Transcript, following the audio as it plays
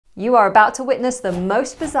You are about to witness the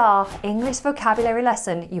most bizarre English vocabulary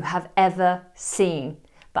lesson you have ever seen.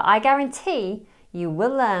 But I guarantee you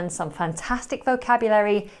will learn some fantastic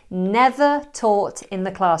vocabulary never taught in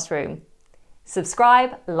the classroom.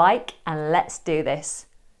 Subscribe, like, and let's do this.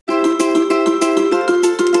 I'm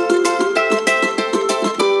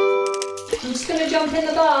just going to jump in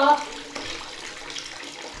the bath.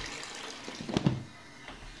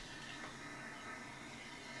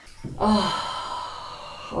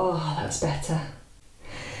 Oh, that's better.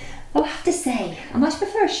 Though I have to say, I much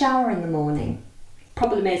prefer a shower in the morning.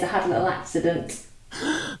 Problem is, I had a little accident.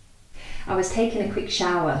 I was taking a quick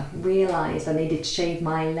shower, realised I needed to shave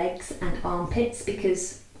my legs and armpits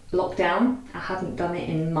because lockdown, I hadn't done it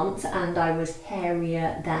in months and I was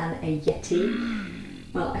hairier than a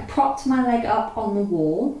yeti. Well, I propped my leg up on the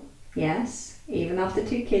wall. Yes, even after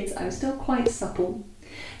 2 kids, I'm still quite supple.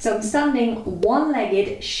 So I'm standing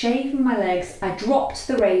one-legged, shaving my legs. I dropped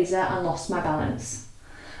the razor and lost my balance.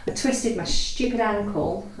 I twisted my stupid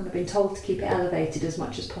ankle and I've been told to keep it elevated as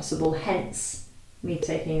much as possible, hence me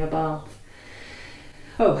taking a bath.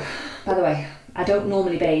 Oh, by the way, I don't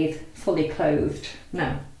normally bathe fully clothed.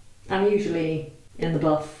 No, I'm usually in the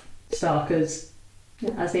buff, starkers,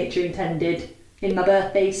 as nature intended, in my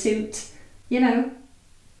birthday suit, you know,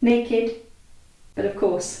 naked. But of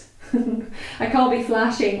course, I can't be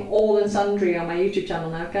flashing all and sundry on my YouTube channel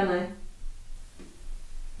now, can I?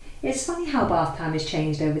 It's funny how bath time has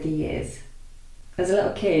changed over the years. As a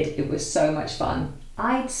little kid, it was so much fun.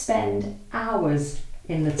 I'd spend hours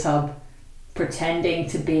in the tub pretending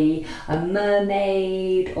to be a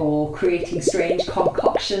mermaid or creating strange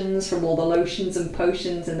concoctions from all the lotions and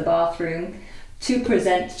potions in the bathroom to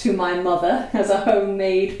present to my mother as a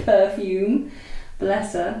homemade perfume.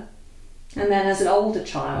 Bless her. And then as an older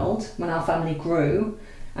child, when our family grew,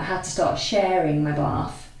 I had to start sharing my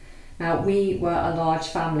bath. Now, we were a large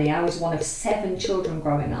family. I was one of 7 children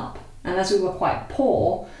growing up. And as we were quite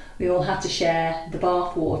poor, we all had to share the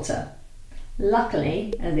bath water.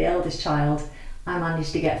 Luckily, as the eldest child, I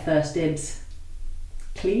managed to get first dibs.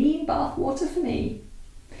 Clean bath water for me.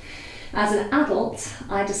 As an adult,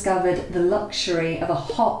 I discovered the luxury of a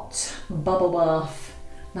hot bubble bath.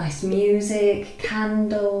 Nice music,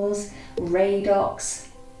 candles, Radox,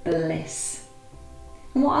 bliss.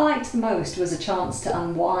 And what I liked the most was a chance to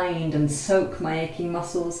unwind and soak my aching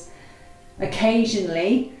muscles.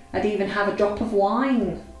 Occasionally, I'd even have a drop of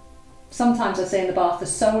wine. Sometimes I'd stay in the bath for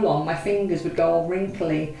so long my fingers would go all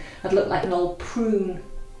wrinkly. I'd look like an old prune.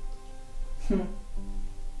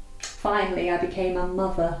 Finally, I became a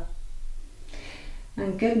mother.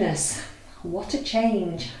 And goodness, what a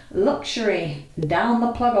change. Luxury, down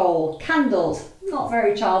the plug hole, candles, not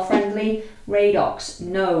very child friendly, Radox,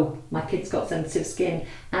 no, my kids got sensitive skin,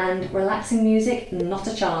 and relaxing music, not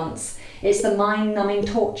a chance. It's the mind-numbing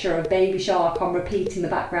torture of Baby Shark on repeat in the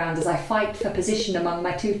background as I fight for position among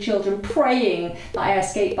my 2 children, praying that I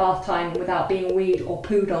escape bath time without being weed or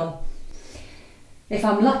pooed on. If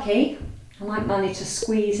I'm lucky, I might manage to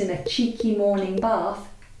squeeze in a cheeky morning bath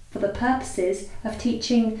for the purposes of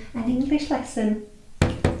teaching an English lesson.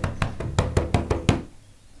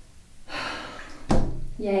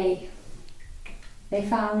 Yay, they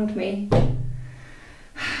found me.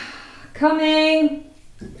 Coming!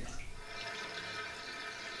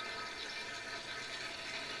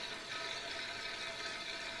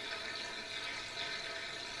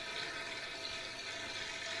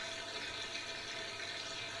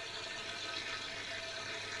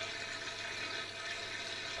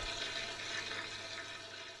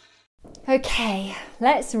 Okay,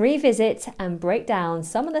 let's revisit and break down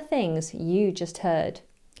some of the things you just heard.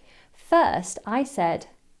 First, I said,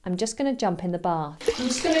 I'm just going to jump in the bath. I'm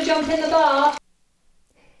just going to jump in the bath.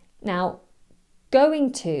 Now,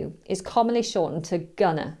 going to is commonly shortened to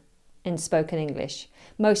gonna in spoken English,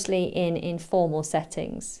 mostly in informal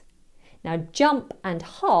settings. Now, jump and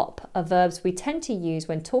hop are verbs we tend to use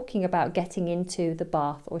when talking about getting into the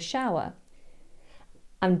bath or shower.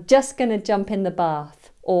 I'm just going to jump in the bath,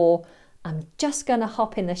 or I'm just going to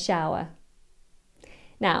hop in the shower.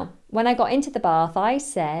 Now, when I got into the bath, I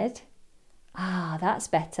said, that's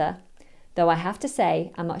better. Though I have to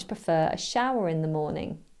say, I much prefer a shower in the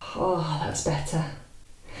morning. Oh, that's better.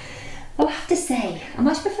 Though I have to say, I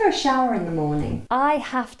much prefer a shower in the morning. I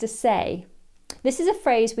have to say, this is a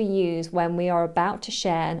phrase we use when we are about to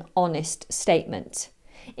share an honest statement.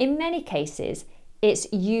 In many cases,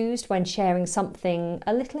 it's used when sharing something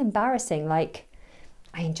a little embarrassing, like,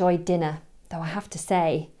 I enjoyed dinner, though I have to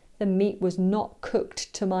say, the meat was not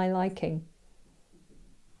cooked to my liking.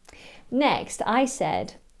 Next, I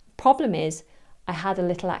said, problem is, I had a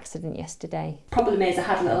little accident yesterday. Problem is, I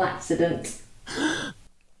had a little accident.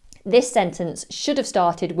 This sentence should have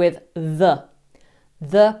started with the.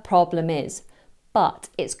 The problem is, but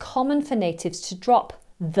it's common for natives to drop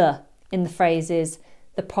the in the phrases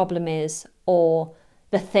the problem is or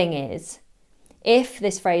the thing is, if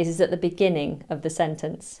this phrase is at the beginning of the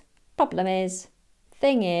sentence. Problem is,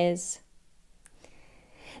 thing is.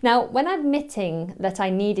 Now, when admitting that I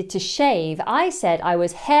needed to shave, I said I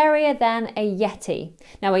was hairier than a yeti.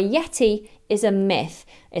 Now, a yeti is a myth.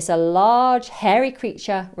 It's a large, hairy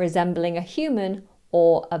creature resembling a human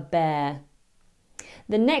or a bear.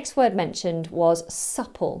 The next word mentioned was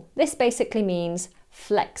supple. This basically means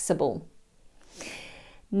flexible.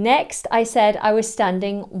 Next, I said I was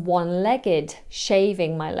standing one-legged,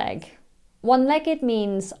 shaving my leg. One-legged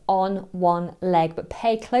means on one leg, but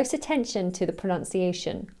pay close attention to the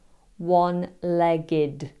pronunciation.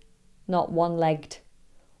 One-legged, not one-legged.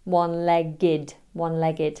 One-legged,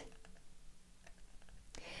 one-legged.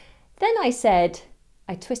 Then I said,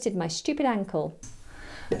 I twisted my stupid ankle.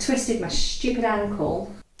 I twisted my stupid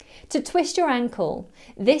ankle. To twist your ankle,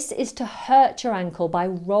 this is to hurt your ankle by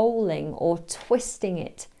rolling or twisting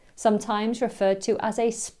it, sometimes referred to as a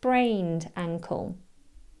sprained ankle.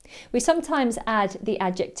 We sometimes add the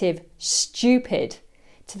adjective stupid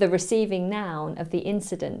to the receiving noun of the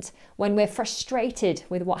incident when we're frustrated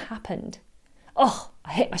with what happened. Oh,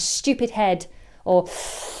 I hit my stupid head, or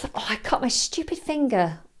oh, I cut my stupid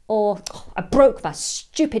finger, or oh, I broke my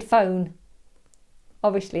stupid phone.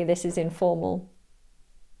 Obviously, this is informal.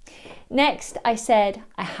 Next, I said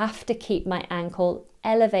I have to keep my ankle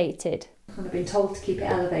elevated. And I've been told to keep it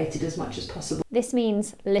elevated as much as possible. This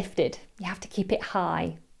means lifted. You have to keep it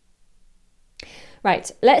high.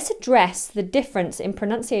 Right, let's address the difference in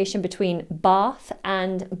pronunciation between bath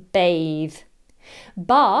and bathe.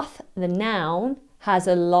 Bath, the noun, has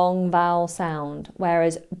a long vowel sound,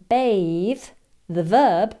 whereas bathe, the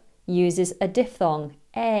verb, uses a diphthong,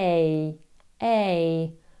 a,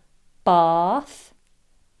 bath,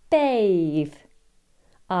 bathe.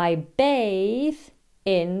 I bathe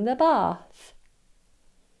in the bath.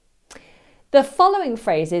 The following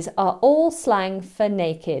phrases are all slang for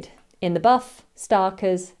naked. In the buff,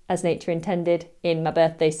 starkers, as nature intended, in my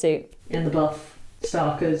birthday suit. In the buff,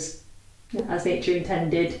 starkers, as nature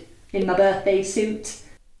intended, in my birthday suit.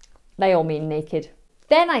 They all mean naked.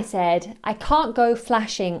 Then I said, I can't go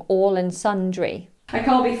flashing all and sundry. I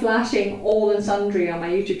can't be flashing all and sundry on my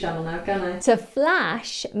YouTube channel now, can I? To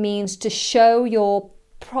flash means to show your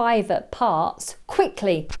private parts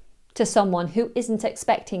quickly to someone who isn't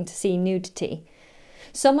expecting to see nudity.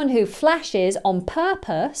 Someone who flashes on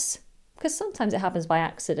purpose, because sometimes it happens by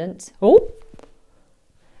accident. Oh!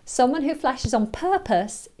 Someone who flashes on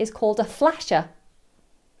purpose is called a flasher.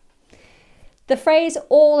 The phrase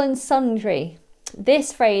all and sundry.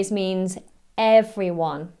 This phrase means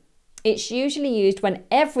everyone. It's usually used when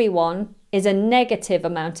everyone is a negative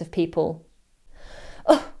amount of people.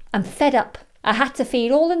 Oh, I'm fed up. I had to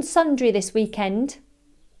feed all and sundry this weekend.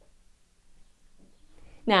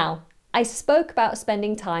 Now, I spoke about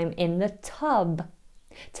spending time in the tub.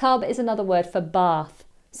 Tub is another word for bath.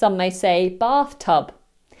 Some may say bathtub.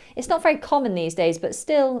 It's not very common these days, but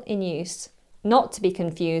still in use. Not to be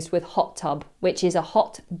confused with hot tub, which is a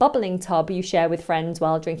hot, bubbling tub you share with friends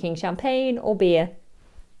while drinking champagne or beer.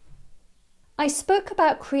 I spoke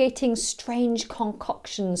about creating strange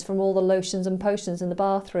concoctions from all the lotions and potions in the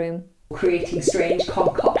bathroom. Creating strange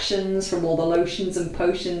concoctions from all the lotions and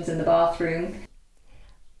potions in the bathroom.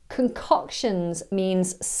 Concoctions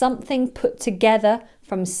means something put together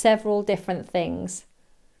from several different things.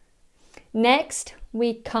 Next,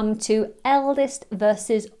 we come to eldest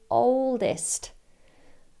versus oldest.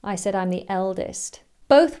 I said I'm the eldest.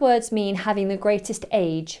 Both words mean having the greatest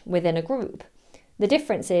age within a group. The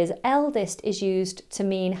difference is eldest is used to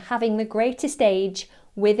mean having the greatest age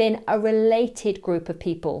within a related group of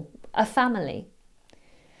people, a family.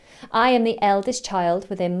 I am the eldest child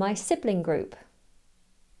within my sibling group.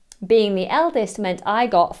 Being the eldest meant I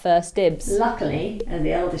got first dibs. Luckily, as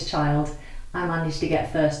the eldest child, I managed to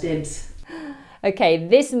get first dibs. Okay,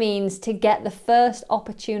 this means to get the first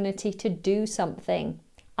opportunity to do something.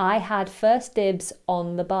 I had first dibs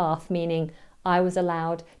on the bath, meaning I was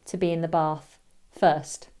allowed to be in the bath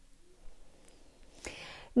first.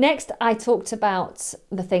 Next, I talked about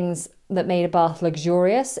the things that made a bath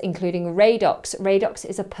luxurious, including Radox. Radox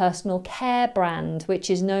is a personal care brand which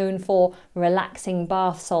is known for relaxing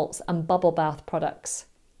bath salts and bubble bath products.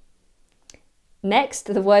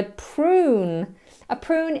 Next, the word prune. A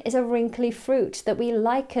prune is a wrinkly fruit that we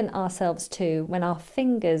liken ourselves to when our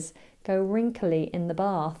fingers go wrinkly in the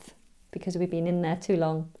bath because we've been in there too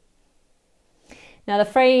long. Now, the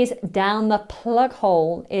phrase down the plug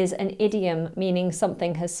hole is an idiom meaning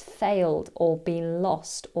something has failed or been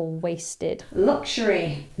lost or wasted.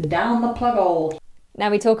 Luxury, down the plug hole.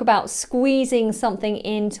 Now, we talk about squeezing something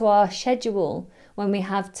into our schedule when we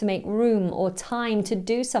have to make room or time to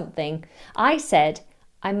do something. I said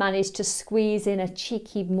I managed to squeeze in a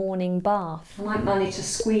cheeky morning bath. I might manage to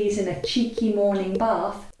squeeze in a cheeky morning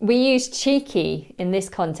bath. We use cheeky in this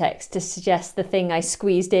context to suggest the thing I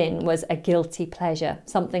squeezed in was a guilty pleasure,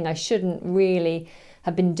 something I shouldn't really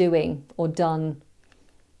have been doing or done.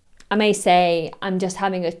 I may say I'm just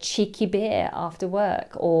having a cheeky beer after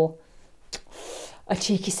work, or a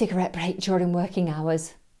cheeky cigarette break during working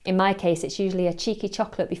hours. In my case, it's usually a cheeky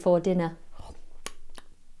chocolate before dinner.